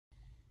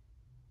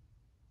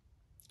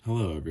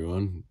Hello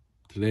everyone.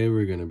 Today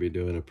we're going to be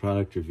doing a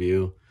product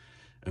review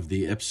of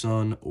the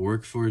Epson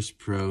Workforce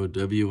Pro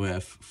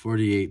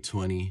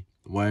WF4820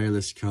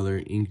 wireless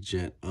color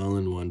inkjet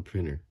all-in-one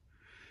printer.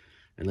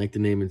 And like the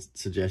name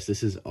suggests,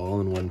 this is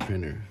all-in-one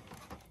printer.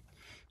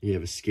 You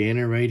have a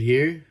scanner right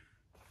here.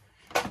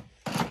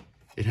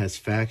 It has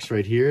fax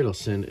right here. It'll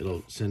send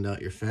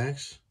out your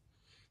fax.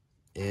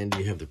 And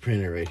you have the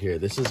printer right here.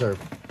 This is our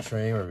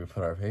tray where we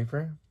put our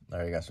paper. I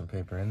already got some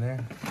paper in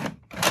there.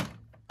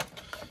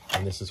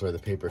 And this is where the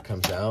paper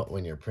comes out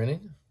when you're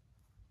printing.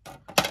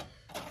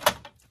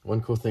 One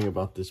cool thing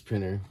about this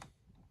printer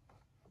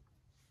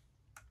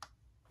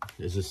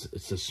is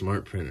it's a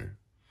smart printer.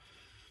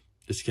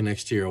 This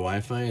connects to your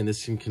Wi-Fi, and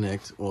this can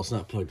connect, well, it's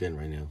not plugged in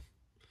right now,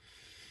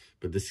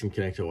 but this can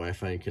connect to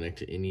Wi-Fi and connect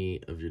to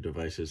any of your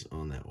devices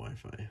on that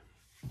Wi-Fi.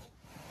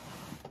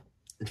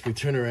 If we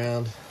turn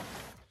around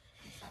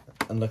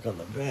and look on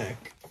the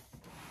back,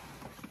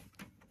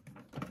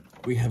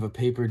 we have a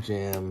paper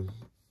jam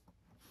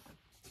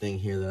thing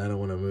here that I don't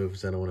want to move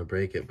because I don't want to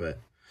break it, but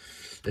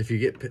if you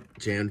get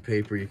jammed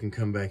paper, you can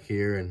come back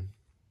here and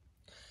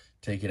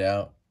take it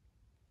out.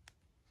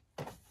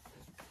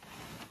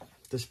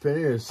 This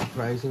printer is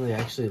surprisingly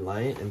actually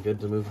light and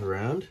good to move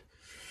around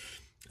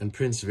and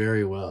prints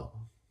very well.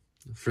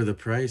 For the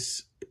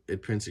price,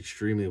 it prints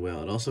extremely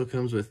well. It also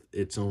comes with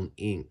its own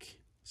ink,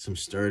 some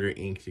starter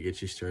ink to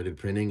get you started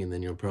printing, and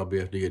then you'll probably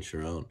have to get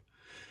your own.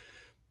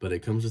 But it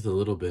comes with a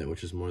little bit,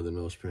 which is more than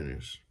most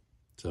printers.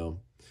 So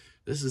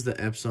this is the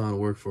Epson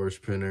Workforce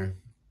printer.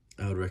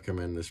 I would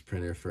recommend this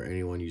printer for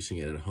anyone using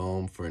it at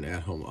home, for an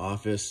at-home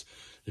office.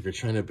 If you're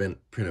trying to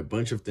print a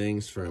bunch of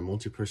things for a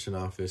multi-person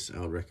office, I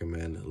would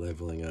recommend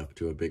leveling up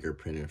to a bigger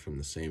printer from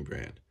the same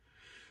brand.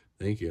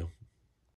 Thank you.